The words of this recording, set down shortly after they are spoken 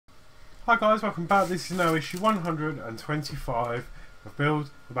Hi guys, welcome back. This is now issue 125 of Build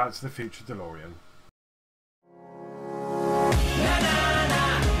the Future DeLorean.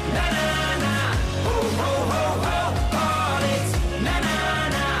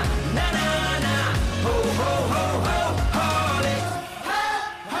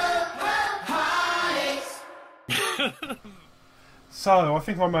 So, I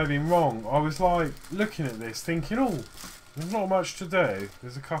think I may have been wrong. I was like looking at this thinking, oh, there's not much to do.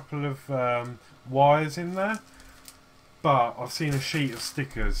 There's a couple of wires in there, but I've seen a sheet of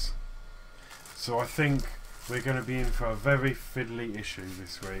stickers. So I think we're going to be in for a very fiddly issue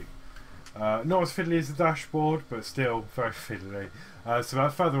this week. Not as fiddly as the dashboard, but still very fiddly. So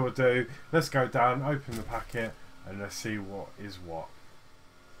without further ado, let's go down, open the packet, and let's see what is what.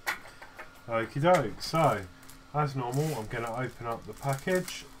 Okie doke. So, as normal, I'm going to open up the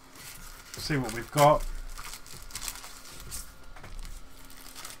package, see what we've got.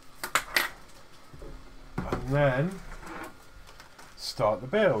 And then start the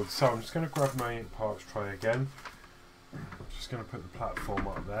build. So I'm just going to grab my parts tray again. Just going to put the platform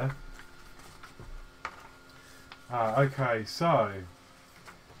up there. Okay, so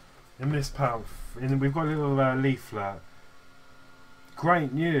in this we've got a little leaflet.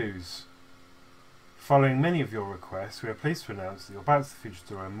 Great news! Following many of your requests, we are pleased to announce that your Build the Future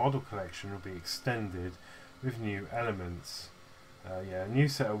DeLorean model collection will be extended with new elements. A new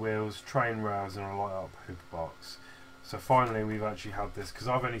set of wheels, train rails, and a light up hood box. So finally, we've actually had this because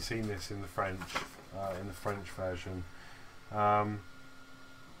I've only seen this in the French version.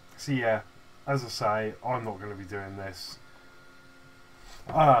 So yeah, as I say, I'm not going to be doing this.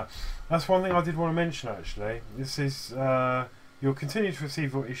 That's one thing I did want to mention actually. This is you'll continue to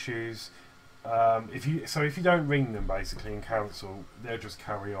receive your issues. If you don't ring them basically and cancel, they'll just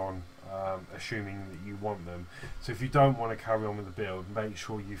carry on, assuming that you want them. So if you don't want to carry on with the build, make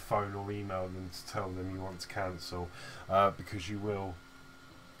sure you phone or email them to tell them you want to cancel, because you will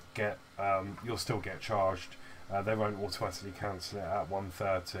get you'll still get charged. They won't automatically cancel it at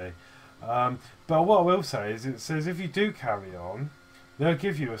 1:30. But what I will say is, it says if you do carry on, they'll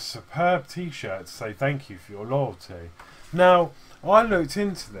give you a superb t-shirt to say thank you for your loyalty. Now, I looked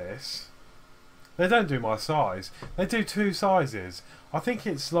into this. They don't do my size. They do two sizes. I think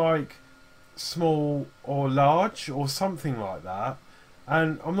it's like small or large or something like that.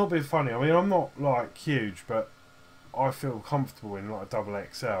 And I'm not being funny. I mean, I'm not like huge, but I feel comfortable in like a double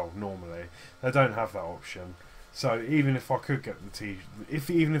XL normally. They don't have that option. So even if I could get the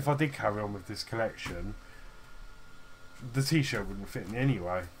even if I did carry on with this collection, the t-shirt wouldn't fit me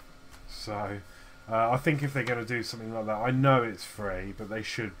anyway. So I think if they're going to do something like that, I know it's free, but they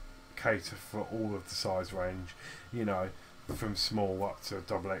should cater for all of the size range, you know, from small up to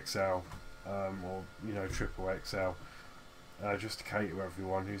double XL, or you know, triple XL, just to cater to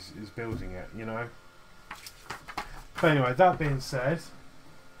everyone who's building it, you know. But anyway, that being said,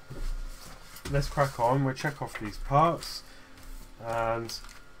 let's crack on. We'll check off these parts and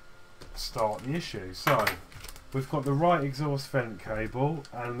start the issue. So we've got the right exhaust vent cable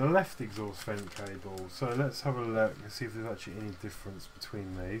and the left exhaust vent cable. So let's have a look and see if there's actually any difference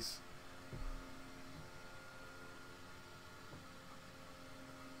between these.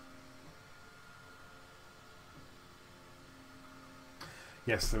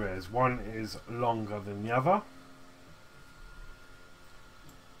 Yes, there is. One is longer than the other.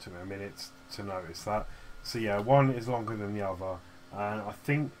 Took me a minute to notice that. So yeah, one is longer than the other. And I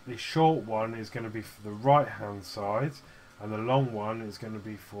think the short one is going to be for the right hand side, and the long one is going to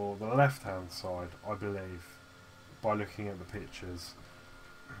be for the left hand side, I believe, by looking at the pictures.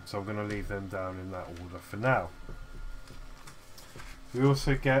 So I'm going to leave them down in that order for now. We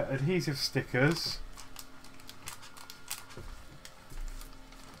also get adhesive stickers.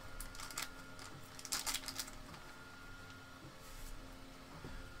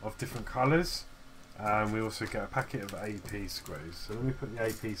 Of different colours, and we also get a packet of AP screws. So let me put the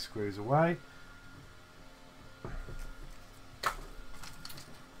AP screws away.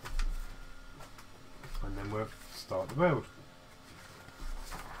 And then we'll start the build.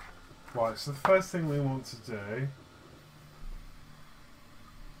 Right, so the first thing we want to do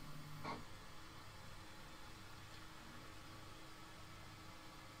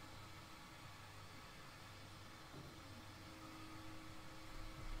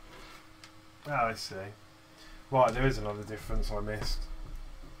I see. Right, there is another difference I missed.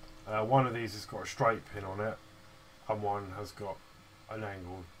 One of these has got a straight pin on it, and one has got an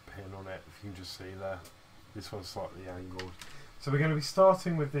angled pin on it, if you can just see there. This one's slightly angled. So we're going to be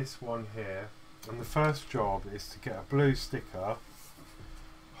starting with this one here, and the first job is to get a blue sticker.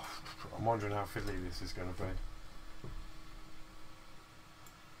 I'm wondering how fiddly this is going to be.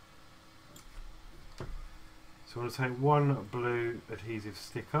 So I'm going to take one blue adhesive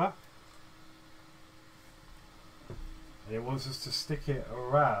sticker, and it wants us to stick it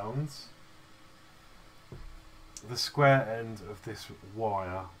around the square end of this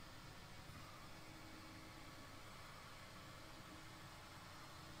wire.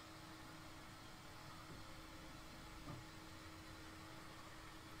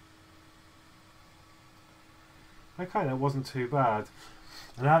 Okay, that wasn't too bad.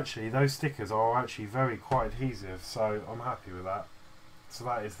 And actually, those stickers are actually quite adhesive, so I'm happy with that. So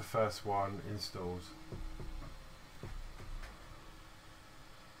that is the first one installed.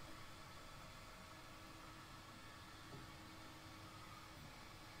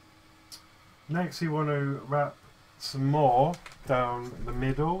 Next, we want to wrap some more down the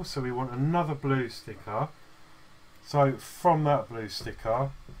middle, so we want another blue sticker. So from that blue sticker,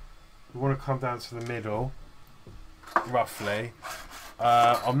 we want to come down to the middle, roughly.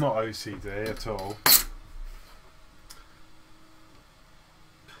 I'm not OCD at all.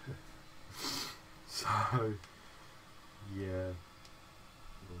 So, yeah,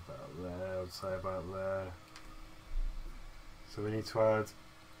 about there, I'd say about there. So we need to add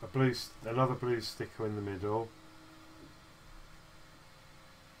another blue sticker in the middle.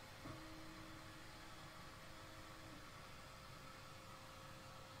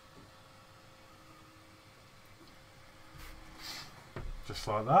 Just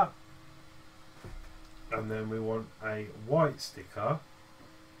like that. And then we want a white sticker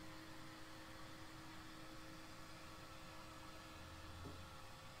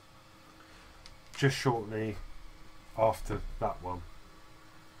just shortly after that one.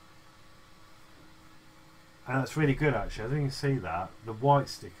 And that's really good actually. I think you can see that the white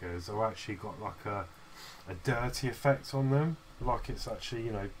stickers are actually got like a dirty effect on them, like it's actually,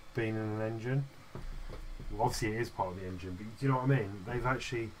 you know, been in an engine. Well, obviously it is part of the engine, but do you know what I mean? They've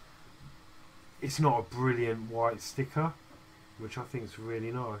actually, it's not a brilliant white sticker, which I think is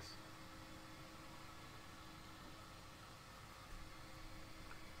really nice.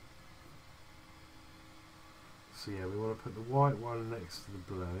 So yeah, we want to put the white one next to the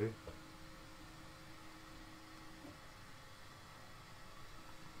blue.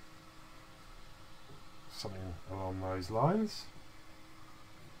 Something along those lines.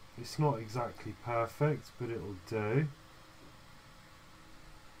 It's not exactly perfect, but it will do. I'm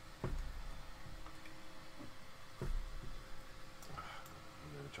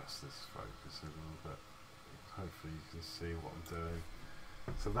going to adjust this focus a little bit. Hopefully you can see what I'm doing.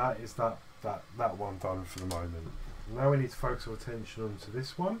 So that is that one done for the moment. Now we need to focus our attention onto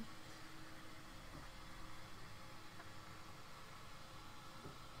this one.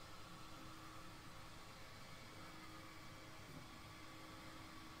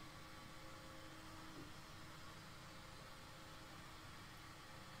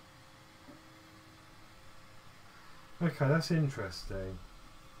 Okay, that's interesting.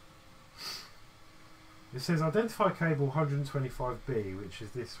 It says identify cable 125B, which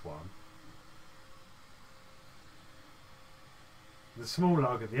is this one. The small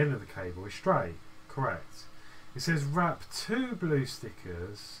lug at the end of the cable is straight, correct. It says wrap 2 blue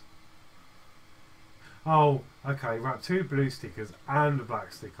stickers. Oh, okay, wrap 2 blue stickers and a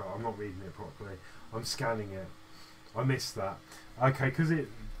black sticker. I'm not reading it properly. I'm scanning it. I missed that. Okay, because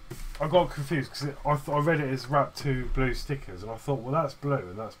I got confused because I read it as wrap 2 blue stickers, and I thought, well, that's blue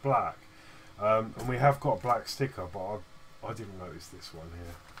and that's black, and we have got a black sticker, but I didn't notice this one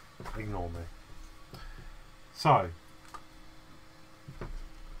here. Ignore me. So,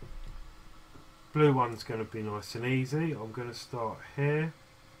 blue one's going to be nice and easy. I'm going to start here,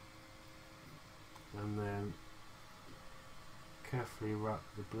 and then carefully wrap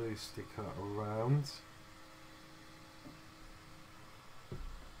the blue sticker around.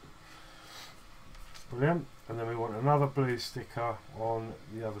 Brilliant. And then we want another blue sticker on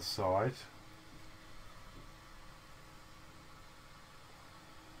the other side.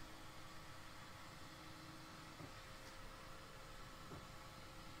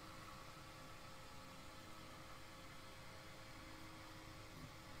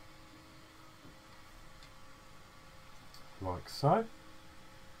 Like so.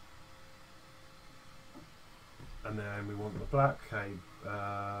 And then we want the black cable.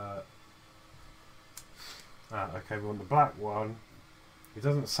 Okay, we want the black one. It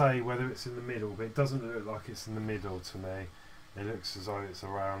doesn't say whether it's in the middle, but it doesn't look like it's in the middle to me. It looks as though it's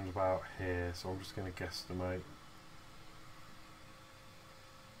around about here, so I'm just going to guesstimate.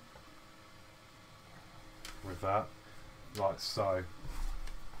 With that, like so.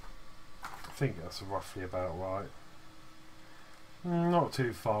 I think that's roughly about right. Not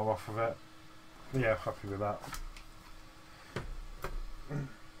too far off of it. But yeah, happy with that.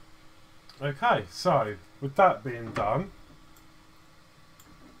 Okay, so with that being done,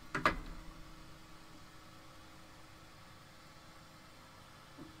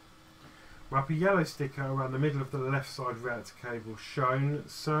 wrap a yellow sticker around the middle of the left side reactor cable shown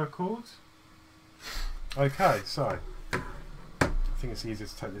circled. Okay, so I think it's easier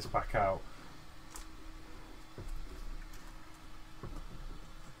to take this back out.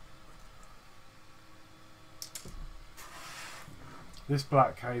 This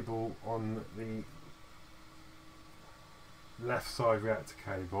black cable on the left side reactor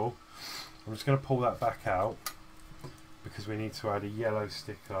cable, I'm just going to pull that back out because we need to add a yellow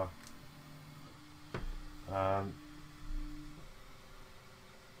sticker.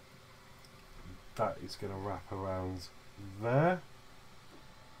 That is going to wrap around there.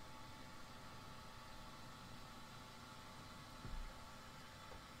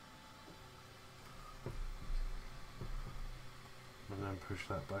 And then push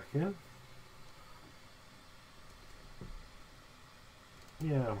that back in.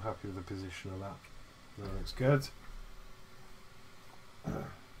 Yeah, I'm happy with the position of that. That looks good.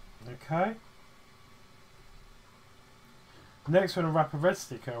 Okay. Next we're going to wrap a red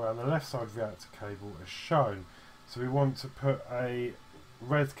sticker around the left side reactor cable as shown. So we want to put a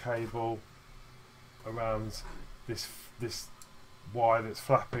red cable around this wire that's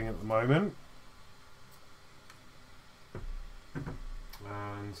flapping at the moment.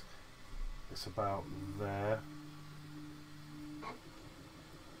 And it's about there.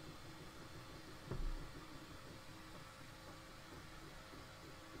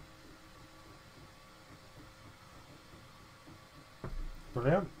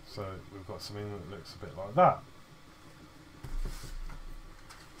 Brilliant. So we've got something that looks a bit like that.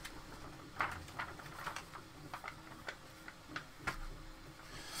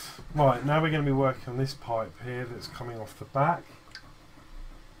 Right, now we're going to be working on this pipe here that's coming off the back.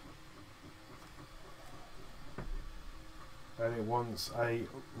 And it wants a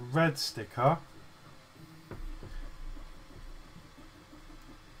red sticker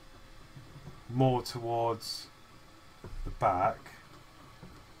more towards the back.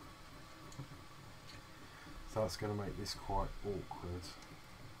 So that's going to make this quite awkward.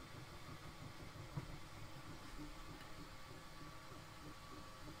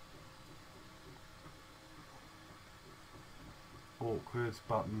 Awkward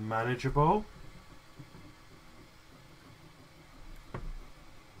but manageable.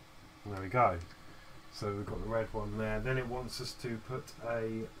 There we go. So we've got the red one there. Then it wants us to put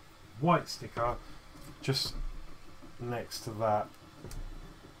a white sticker just next to that,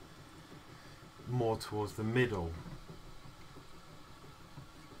 more towards the middle.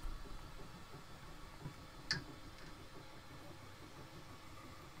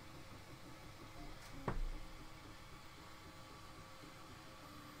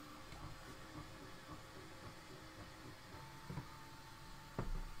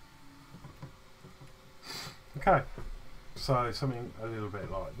 Okay, so something a little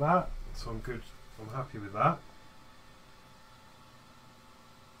bit like that. So I'm good, I'm happy with that.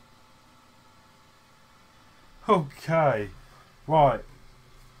 Okay, right,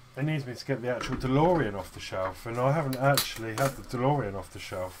 it needs me to get the actual DeLorean off the shelf, and I haven't actually had the DeLorean off the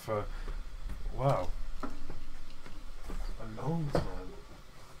shelf for, wow, a long time.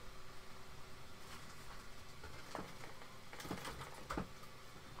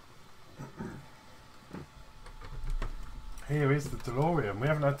 Here is the DeLorean. We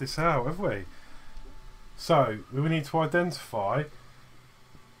haven't had this out, have we? So, we need to identify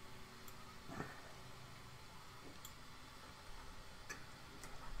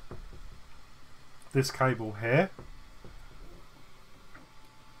this cable here.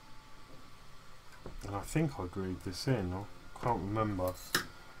 And I think I glued this in. I can't remember.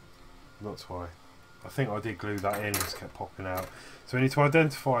 That's why. I think I did glue that in, it's kept popping out. So we need to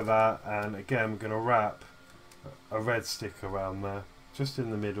identify that, and again we're going to wrap a red stick around there, just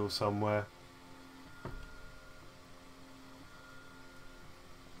in the middle somewhere.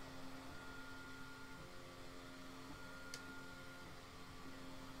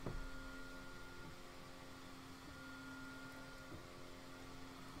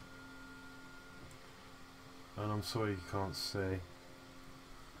 And I'm sorry you can't see. There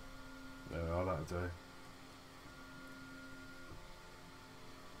we are, that'll do.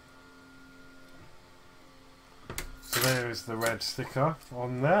 So there is the red sticker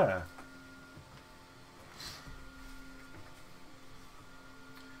on there.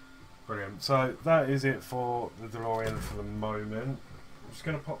 Brilliant. So that is it for the DeLorean for the moment. I'm just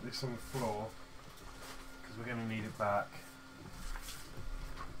going to pop this on the floor because we're going to need it back.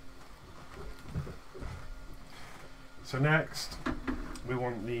 So next we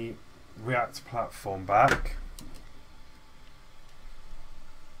want the reactor platform back.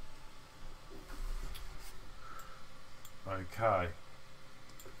 Okay.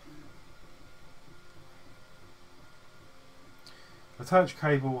 Attach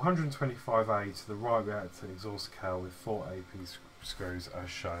cable 125A to the right reactor exhaust cowl with 4 AP screws as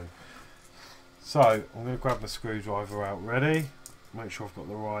shown. So I'm going to grab my screwdriver out ready. Make sure I've got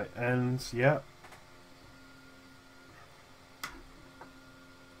the right ends. Yep.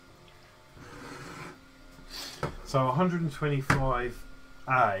 So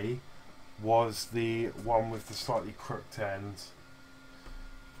 125A was the one with the slightly crooked end.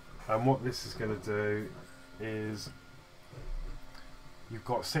 And what this is going to do is you've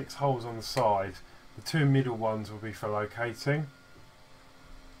got 6 holes on the side. The 2 middle ones will be for locating.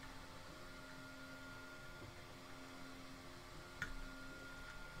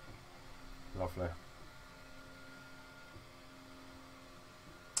 Lovely.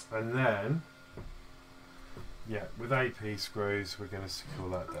 And then, yeah, with AP screws, we're going to secure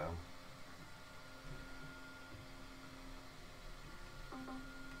that down.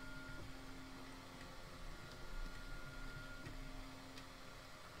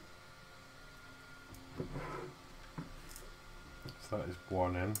 So that is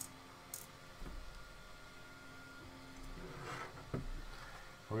one in.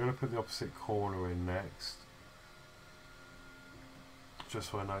 We're going to put the opposite corner in next,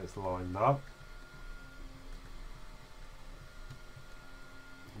 just so I know it's lined up,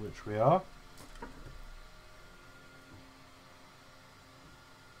 which we are.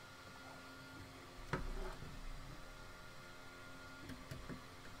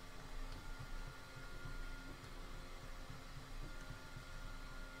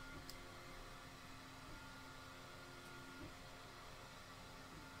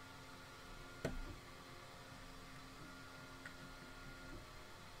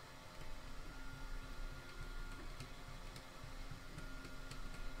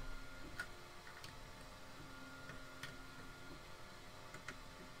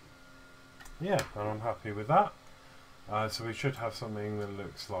 Yeah, and I'm happy with that. So we should have something that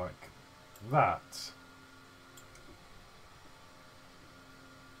looks like that.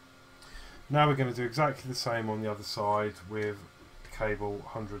 Now we're going to do exactly the same on the other side with cable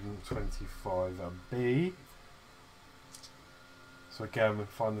 125B. So again, we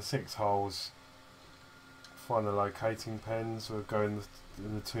find the 6 holes, find the locating pins, we'll go in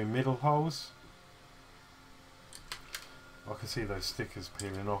the 2 middle holes. I can see those stickers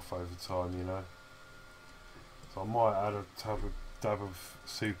peeling off over time, you know. So I might add a dab of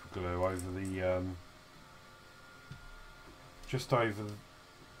super glue over the, just over,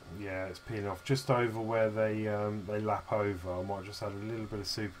 yeah, it's peeling off, just over where they lap over. I might just add a little bit of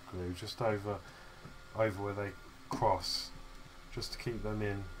super glue just over where they cross, just to keep them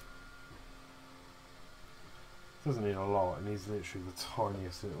in. Doesn't need a lot, it needs literally the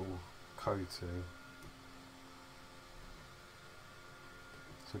tiniest little coating.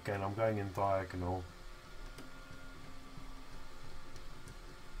 So again, I'm going in diagonal.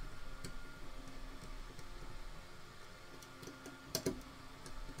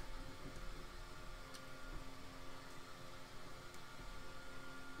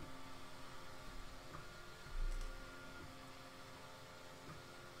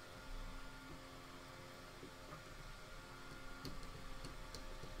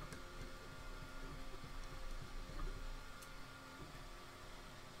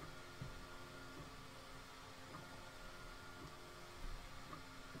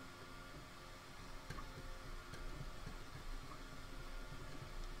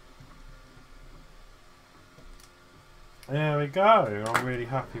 There we go. I'm really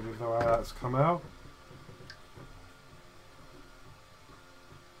happy with the way that's come out.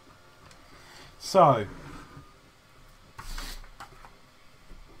 So,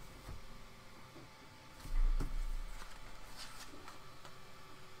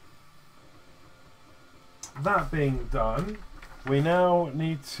 that being done, we now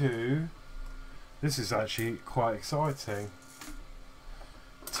need to, this is actually quite exciting,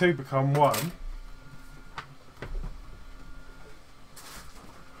 2 become 1.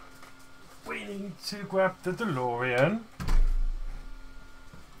 We need to grab the DeLorean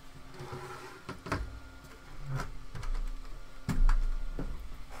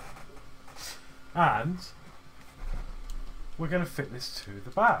and we're going to fit this to the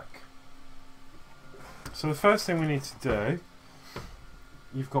back. So the first thing we need to do,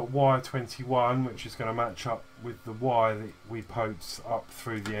 you've got wire 21, which is going to match up with the wire that we poked up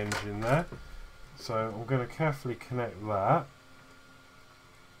through the engine there. So I'm going to carefully connect that.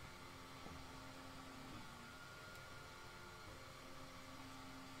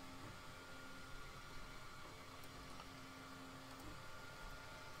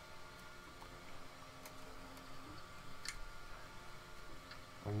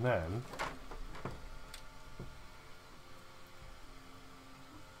 And then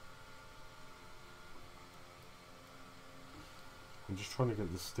I'm just trying to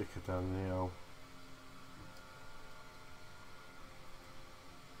get the sticker down the L.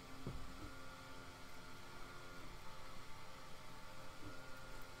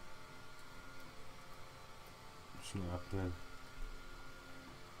 It's not happening.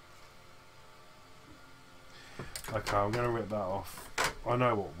 Okay, I'm going to rip that off. I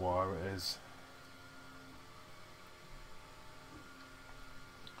know what wire it is.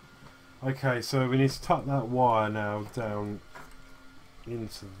 Okay, so we need to tuck that wire now down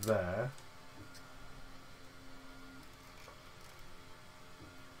into there,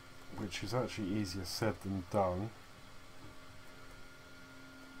 which is actually easier said than done.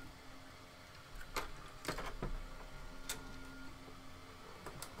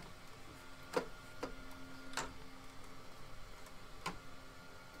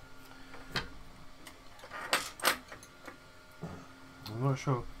 I'm not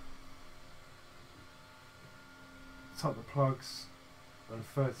sure. Tuck the plugs and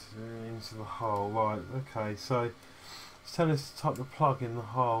fit it into the hole. Right, okay, so it's telling us to tuck the plug in the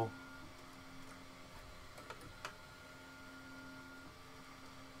hole.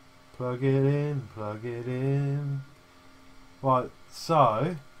 Plug it in, plug it in. Right,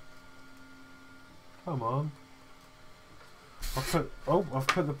 so come on. I've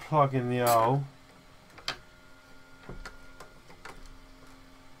put the plug in the hole.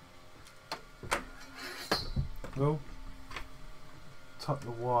 Oh, tuck the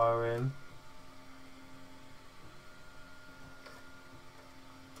wire in.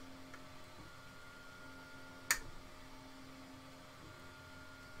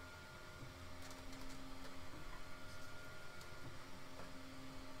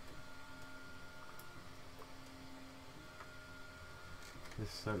 This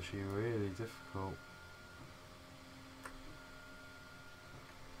is actually really difficult.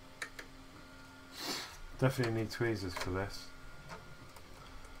 Definitely need tweezers for this.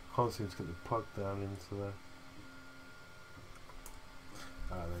 Can't seem to get the plug down into there.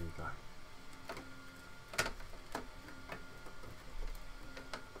 Ah, there you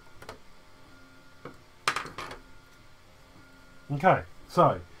go. Okay,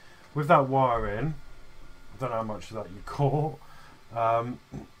 so with that wire in, I don't know how much of that you caught.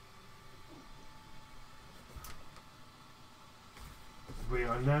 We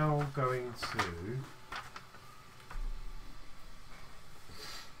are now going to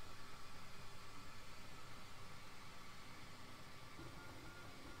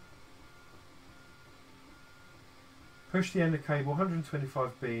push the end of cable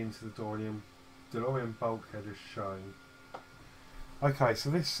 125B into the DeLorean bulkhead as shown. Okay, so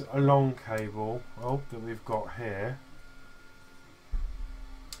this a long cable that we've got here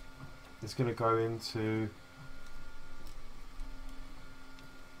is going to go into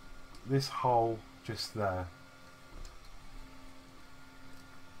this hole just there.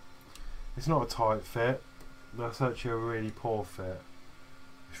 It's not a tight fit, that's actually a really poor fit.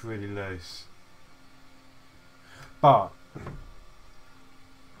 It's really loose. But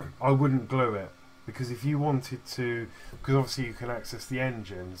I wouldn't glue it, because if you wanted to, because obviously you can access the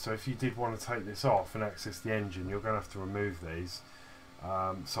engine, so if you did want to take this off and access the engine, you're going to have to remove these.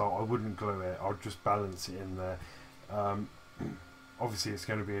 So I wouldn't glue it, I'd just balance it in there. Obviously it's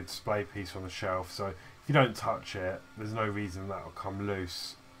going to be a display piece on the shelf, so if you don't touch it, there's no reason that will come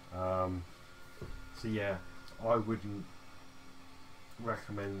loose. So yeah, I wouldn't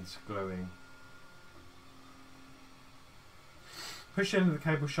recommend gluing. Push the end of the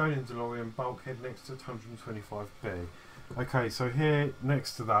cable shown in DeLorean bulkhead next to 125B. Okay, so here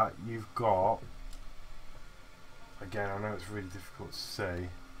next to that you've got, again I know it's really difficult to see,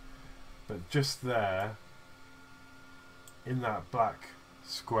 but just there in that black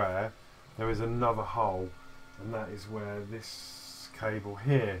square there is another hole, and that is where this cable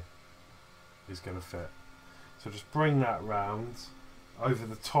here is going to fit. So just bring that round over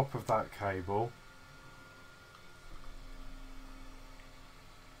the top of that cable.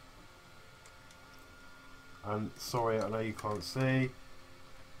 And sorry, I know you can't see,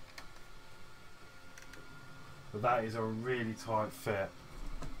 but that is a really tight fit.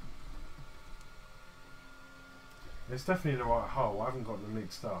 It's definitely the right hole. I haven't got them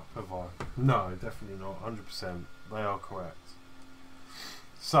mixed up, have I? No, definitely not. 100%. They are correct.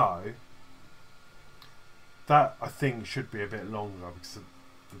 So that I think should be a bit longer, because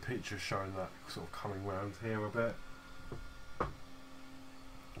the picture's showing that sort of coming round here a bit.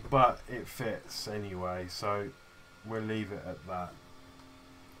 But it fits anyway, so we'll leave it at that.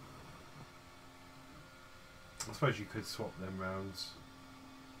 I suppose you could swap them rounds.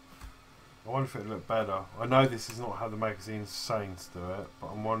 I wonder if it'll look better. I know this is not how the magazine's saying to do it, but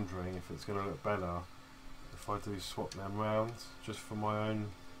I'm wondering if it's going to look better if I do swap them round, just for my own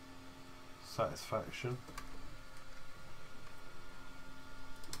satisfaction.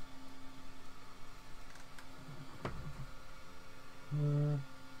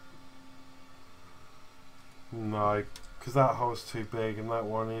 No, because that hole's too big and that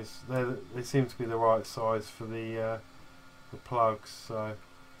one is, they seem to be the right size for the plugs, so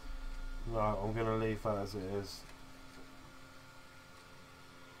no, I'm going to leave that as it is.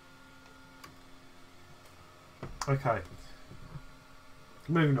 Okay,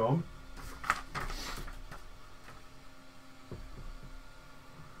 moving on.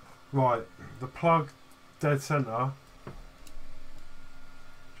 Right, the plug dead centre,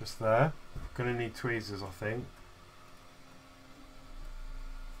 just there. Going to need tweezers, I think.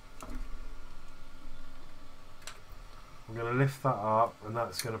 I'm going to lift that up, and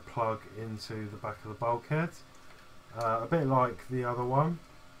that's going to plug into the back of the bulkhead, a bit like the other one,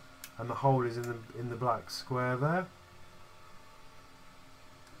 and the hole is in the black square there.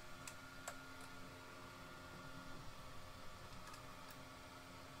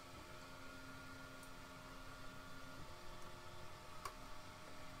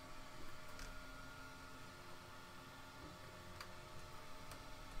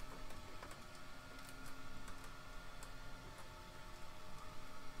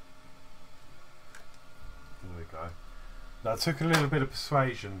 That took a little bit of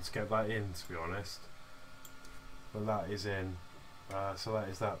persuasion to get that in, to be honest, but that is in, so that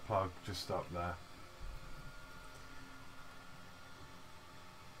is that plug just up there.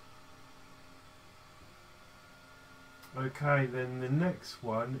 Okay, then the next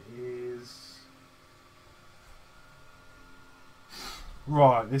one is,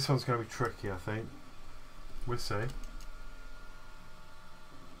 right, this one's going to be tricky, I think. We'll see.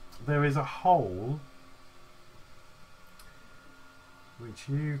 There is a hole which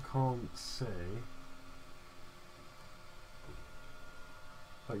you can't see,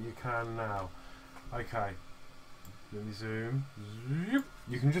 but you can now. Okay, let me zoom.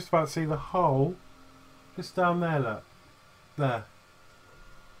 You can just about see the hole just down there, look. There.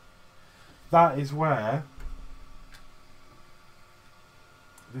 That is where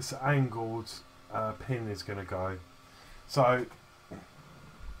this angled pin is going to go. So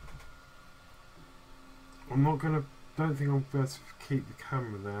I'm not going to, don't think I'm going to keep the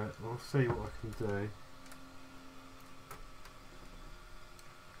camera there. I'll see what I can do.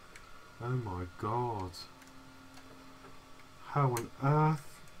 Oh my god. How on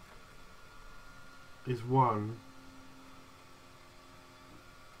earth is one?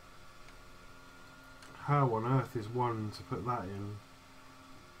 How on earth is one to put that in?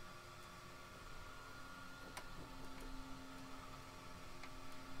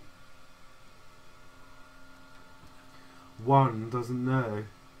 One doesn't know.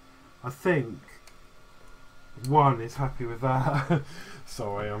 I think one is happy with that.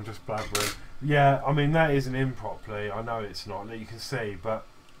 Sorry, I'm just blabbering. Yeah, I mean that isn't in properly. I know it's not, that you can see, but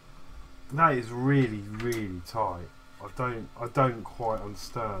that is really, really tight. I don't quite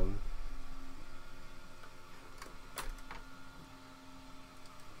understand.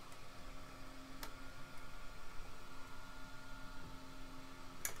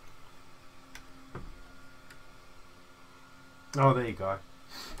 Oh, there you go.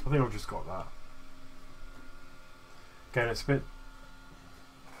 I think I've just got that. Again, it's a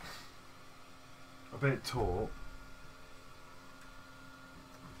bit taut.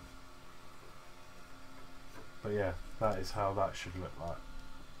 But yeah, that is how that should look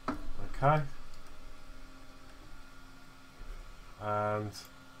like. Okay. And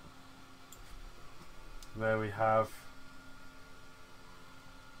there we have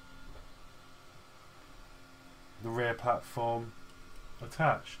the rear platform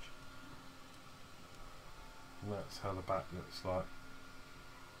attached. And that's how the back looks like.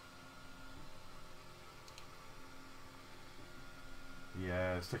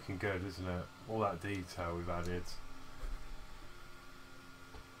 Yeah, it's looking good, isn't it? All that detail we've added.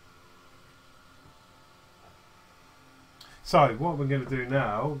 So what we're going to do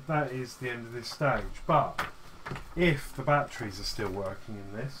now, that is the end of this stage. But if the batteries are still working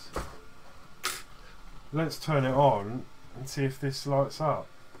in this, let's turn it on and see if this lights up.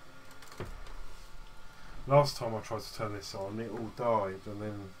 Last time I tried to turn this on, it all died, and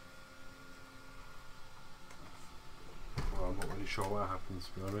then, well, I'm not really sure what happened,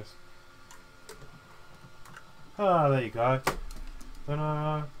 to be honest. Ah, there you go.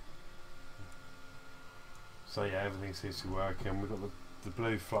 Ta-da! So yeah, everything seems to be working. We've got the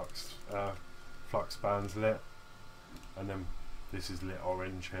blue flux bands lit, and then This is lit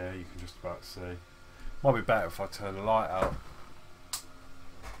orange here, you can just about see. Might be better if I turn the light out.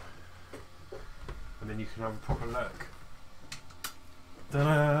 And then you can have a proper look.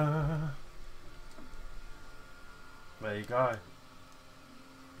 Ta-da! There you go.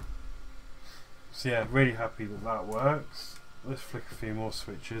 So yeah, really happy that that works. Let's flick a few more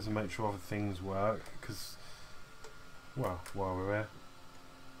switches and make sure other things work, because, well, while we're here.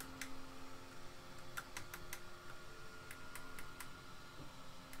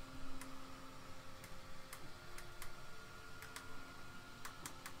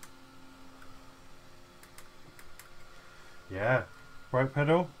 Yeah, brake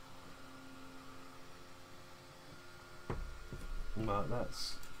pedal. Like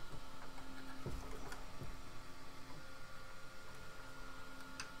that's.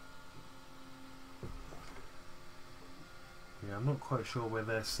 Yeah, I'm not quite sure where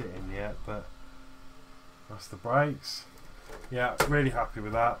they're sitting yet, but that's the brakes. Yeah, really happy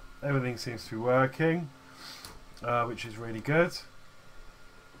with that. Everything seems to be working, which is really good.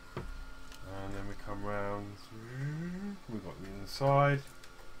 And then we come round, we've got the inside.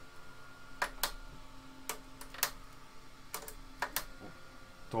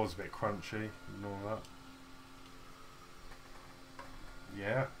 Door's a bit crunchy, ignore that.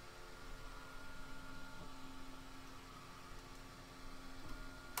 Yeah.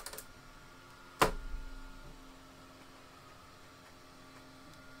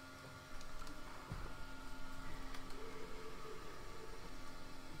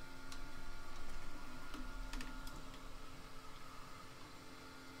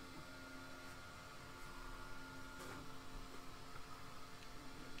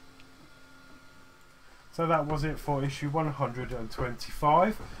 So that was it for issue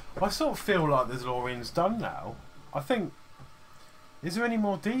 125. I sort of feel like the DeLorean's done now. I think, is there any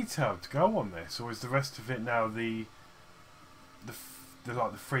more detail to go on this, or is the rest of it now the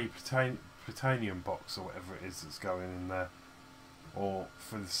like the free plutonium box or whatever it is that's going in there, or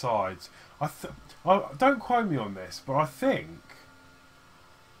for the sides? I don't quote me on this, but I think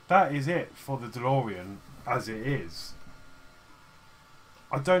that is it for the DeLorean as it is.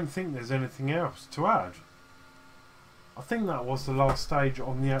 I don't think there's anything else to add. I think that was the last stage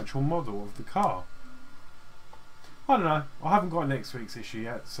on the actual model of the car. I don't know. I haven't got next week's issue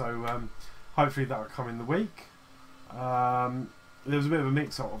yet, so hopefully that'll come in the week. There was a bit of a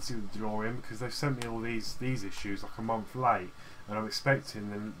mix-up, obviously, with the DeLorean, because they've sent me all these issues like a month late, and I'm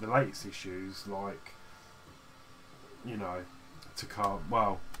expecting the latest issues, like, you know, to come.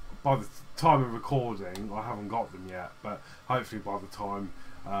 Well, by the time of recording, I haven't got them yet, but hopefully by the time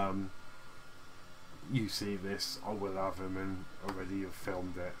you see this, I will have them and already have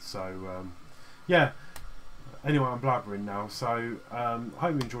filmed it. So yeah, anyway, I'm blabbering now, so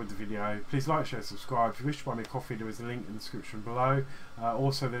hope you enjoyed the video. Please like, share, subscribe. If you wish to buy me a coffee, there is a link in the description below.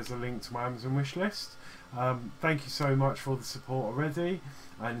 Also there's a link to my Amazon wish list. Thank you so much for the support already,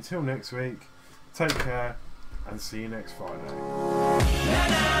 and until next week, take care and see you next Friday.